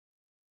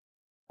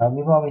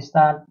Before we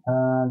start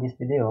this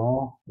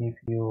video, if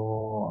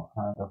you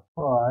the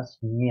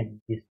first meet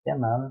this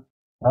channel,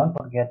 don't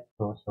forget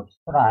to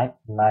subscribe,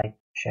 like,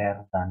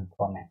 share, and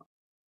comment.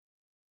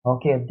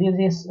 Okay, this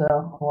is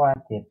a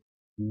quoted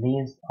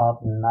list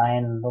of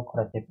 9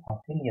 lucrative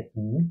affiliate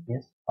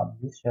niches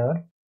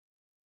publisher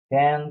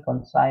can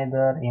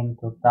consider in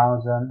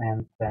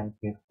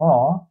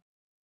 2024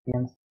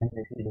 since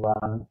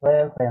individual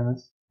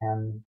preference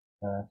and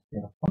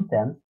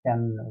circumstance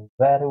can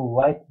vary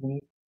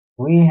widely.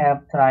 We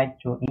have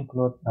tried to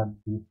include a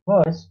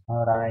diverse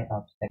array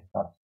of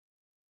sectors.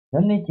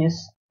 The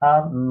niches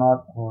are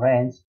not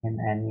arranged in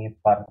any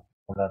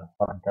particular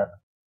order.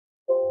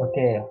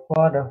 Okay,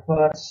 for the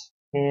first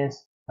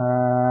is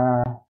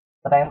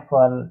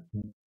travel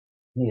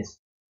niche.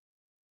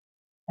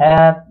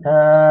 At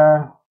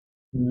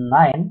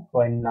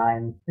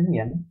 9.9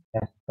 billion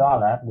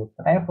dollar, the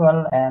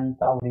travel and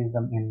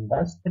tourism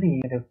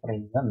industry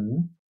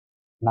represents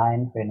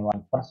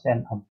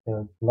 9.1% of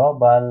the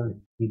global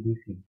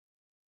GDP.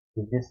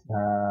 This is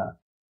the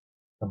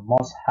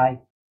most high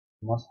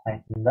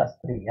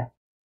industry. Yeah.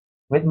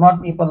 With more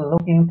people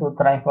looking to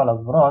travel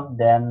abroad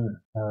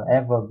than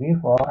ever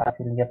before,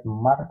 affiliate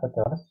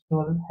marketers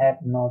should have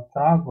no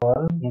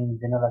trouble in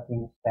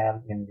generating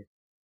sales in this.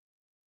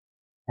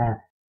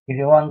 If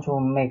you want to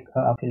make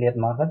affiliate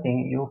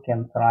marketing, you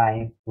can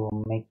try to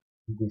make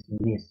this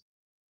list.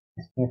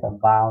 This is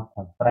about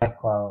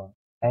travel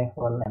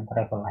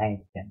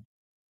agent.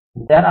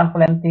 There are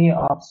plenty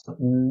of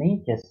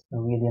niches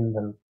within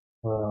the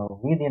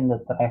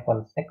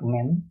travel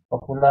segment.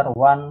 Popular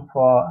one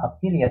for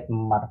affiliate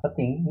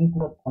marketing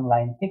include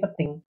online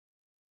ticketing,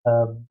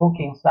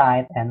 booking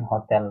site, and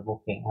hotel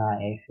booking.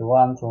 If you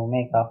want to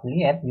make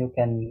affiliate, you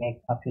can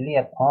make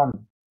affiliate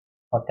on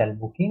hotel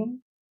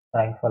booking,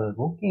 travel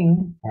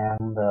booking,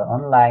 and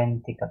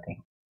online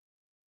ticketing.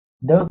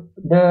 The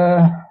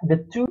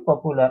two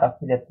popular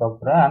affiliate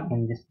programs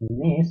in this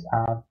niche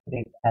are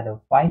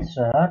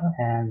TripAdvisor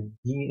and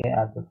GA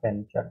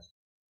Adventures.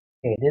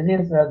 Okay, this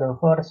is the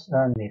first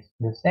niche.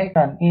 The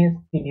second is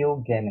video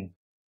gaming.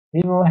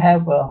 If you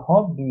have a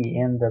hobby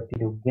in the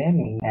video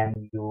gaming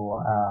and you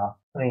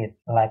create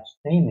live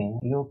streaming,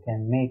 you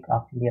can make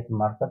affiliate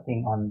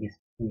marketing on this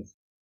niche.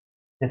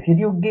 The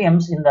video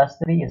games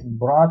industry is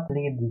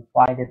broadly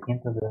divided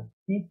into the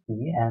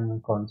PC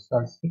and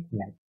console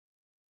segments.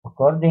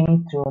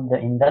 According to the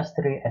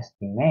industry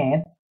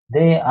estimate,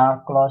 there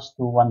are close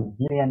to 1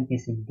 billion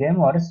PC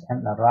gamers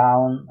and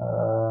around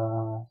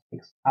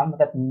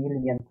 600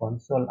 million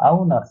console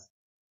owners,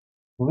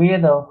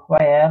 with a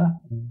fair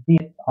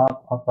bit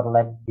of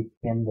overlap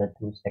between the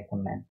two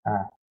segments.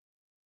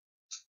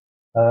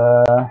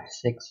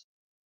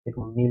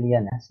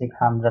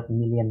 600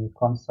 million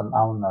console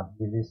owners.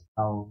 This is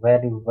a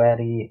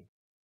very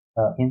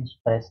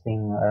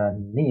interesting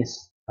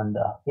list on the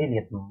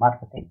affiliate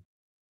marketing.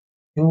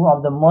 Two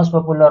of the most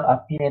popular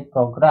affiliate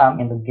programs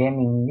in the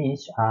gaming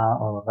niche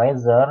are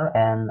Razer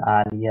and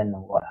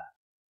Alienware.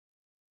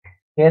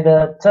 Okay,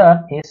 the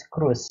third is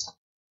cruise.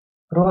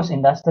 Cruise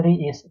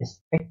industry is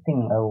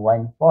expecting a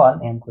windfall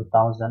in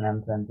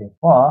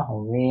 2024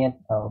 with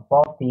a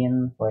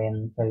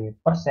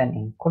 14.3%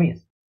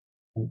 increase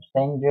in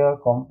passenger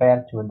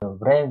compared to the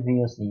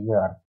previous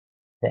year.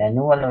 The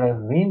annual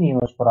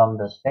revenues from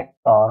the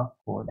sector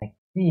could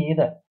exceed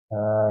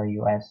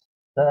US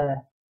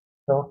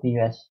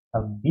US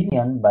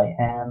billion by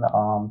end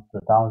of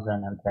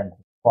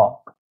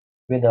 2024,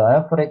 with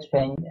average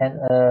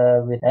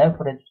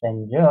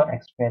passenger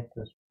expected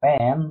to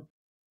spend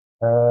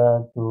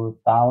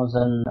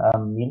 2,000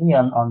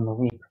 million on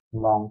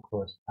week-long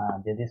cruise.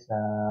 This is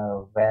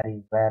a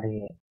very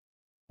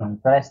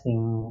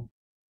interesting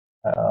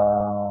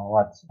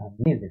what's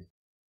this.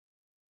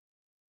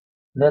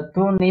 The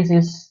two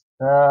niches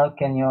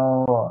can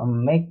you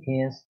make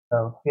is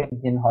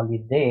Virgin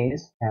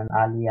Holidays and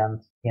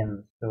Allianz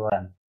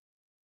Insurance.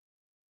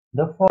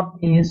 The fourth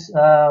is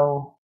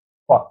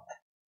Sport.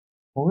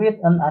 With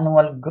an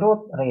annual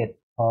growth rate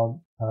of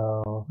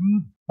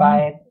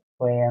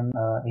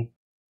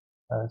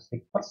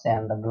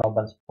 5.6%, the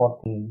global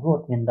sporting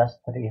goods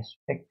industry is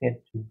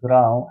expected to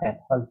grow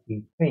at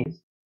healthy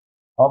pace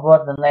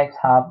over the next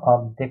half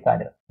of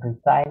decade.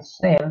 Retail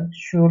sales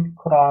should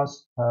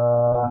cross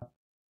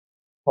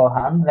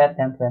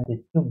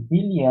 422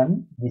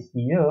 billion this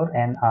year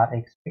and are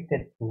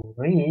expected to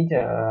reach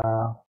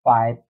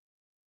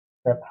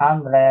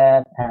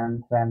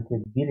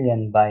 520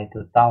 billion by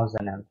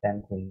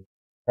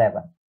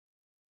 2027.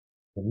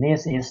 The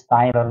list is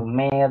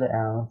tailor-made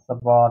and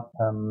support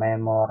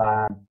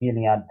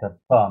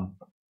memorabilia.com.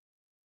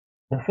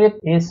 The fifth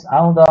is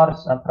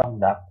outdoors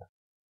product.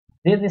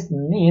 This is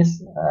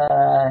niche.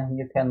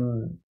 You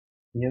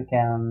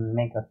can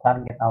make a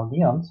target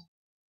audience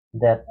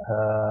that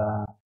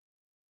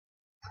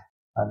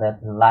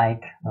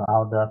like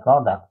outdoor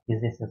product.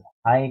 This is a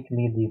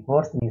highly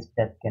diverse niche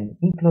that can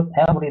include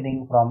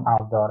everything from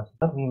outdoor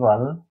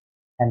survival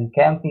and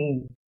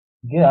camping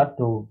gear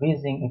to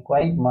fishing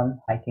equipment,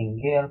 hiking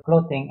gear,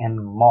 clothing,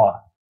 and more.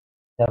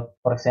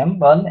 For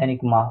example,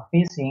 Enigma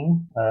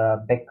Fishing,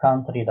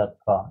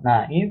 backcountry.com.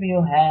 Now, if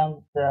you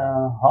have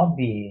the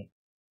hobby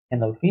in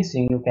the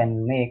fishing, you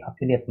can make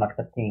affiliate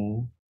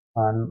marketing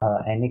on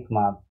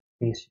Enigma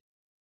Fishing.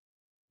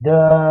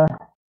 The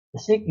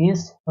sixth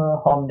is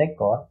home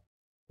decor.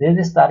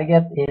 This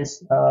target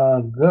is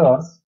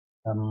girls,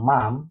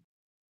 mom,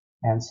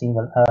 and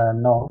single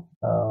no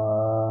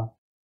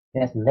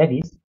yes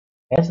ladies.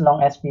 As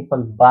long as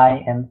people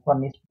buy and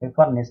furnish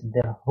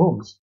their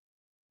homes,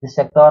 this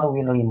sector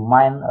will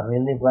remain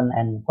relevant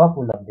and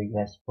popular. The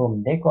US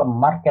home decor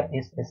market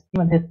is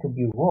estimated to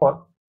be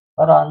worth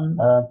around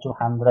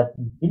 200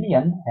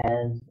 billion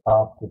as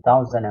of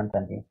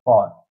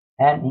 2024,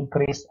 an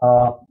increase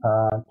of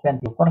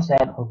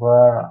 20%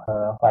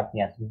 over 5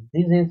 years.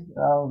 This is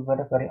a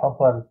very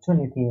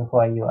opportunity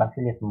for you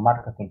affiliate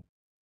marketing.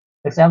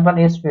 Example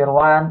is Sphere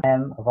One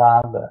and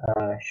Rag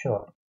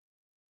Shore.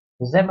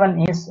 The seven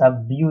is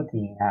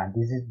beauty.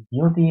 This is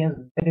beauty is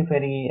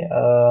very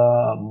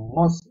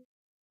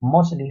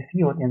mostly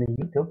viewed in the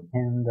YouTube,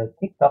 in the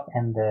TikTok,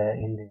 and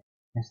in the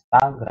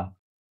Instagram.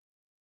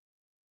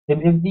 The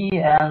beauty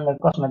and the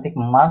cosmetic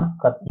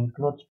market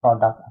includes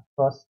products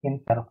across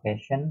skincare,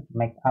 fashion,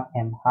 makeup,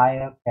 and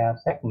hair care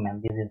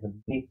segment. This is a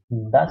big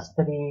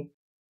industry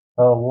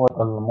worth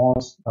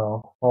almost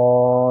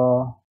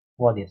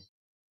what is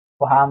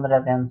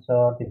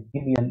 430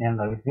 billion in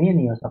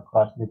revenues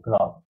across the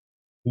globe.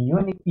 The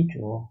unique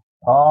feature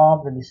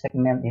of the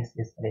segment is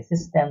its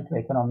resistance to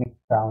economic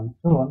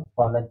downturn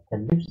called the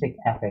lipstick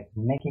effect,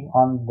 making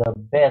on the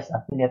best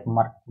affiliate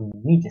marketing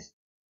niches.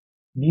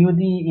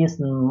 Beauty is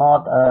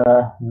not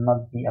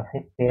be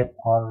affected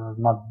or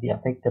not be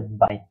affected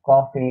by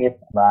COVID,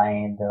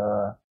 by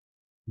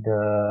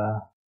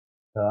the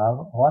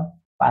what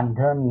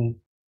pandemic.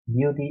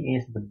 Beauty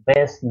is the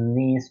best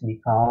niche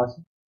because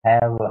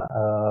have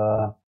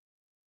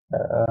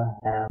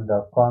and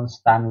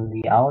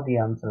constantly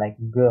audience like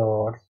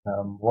girls,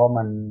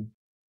 women,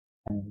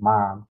 and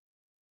mom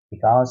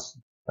because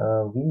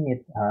we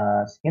need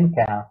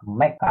skincare,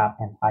 makeup,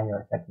 and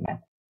higher segment.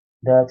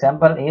 The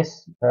example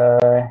is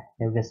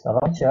Elvis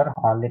Roger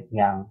or Lip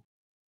Young.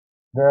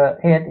 The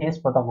eighth is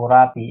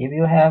photography. If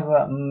you have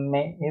a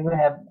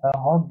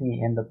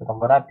hobby in the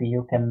photography,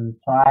 you can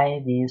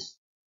try this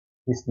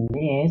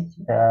niche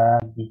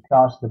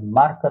because the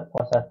market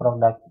for such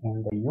product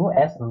in the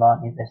US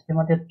alone is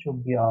estimated to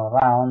be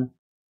around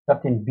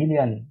 13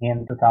 billion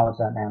in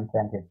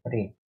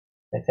 2023.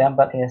 The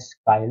example is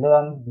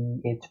Skylum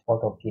BH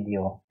Photo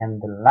Video.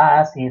 And the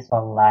last is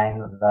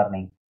online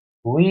learning.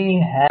 We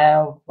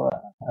have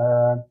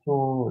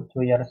 2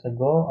 years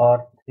ago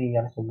or 3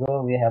 years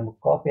ago, we have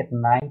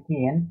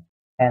COVID-19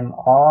 and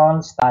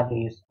all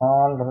studies,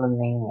 all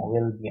learning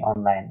will be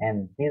online.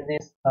 And this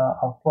is an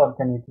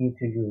opportunity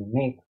to you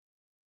make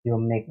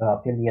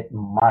affiliate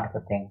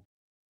marketing.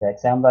 The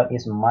example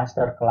is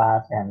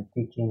masterclass and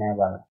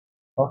teachable.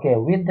 Okay,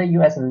 with the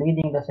US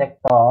leading the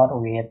sector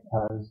with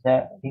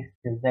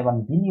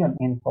 7 billion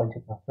in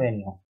project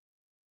revenue.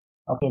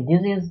 Okay,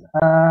 this is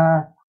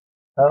 5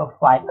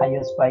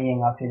 highest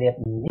paying affiliate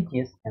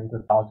niches in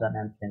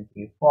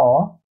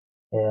 2024.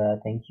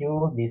 Thank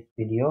you. This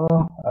video,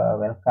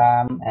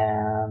 welcome,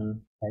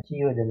 and see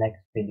you in the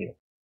next video.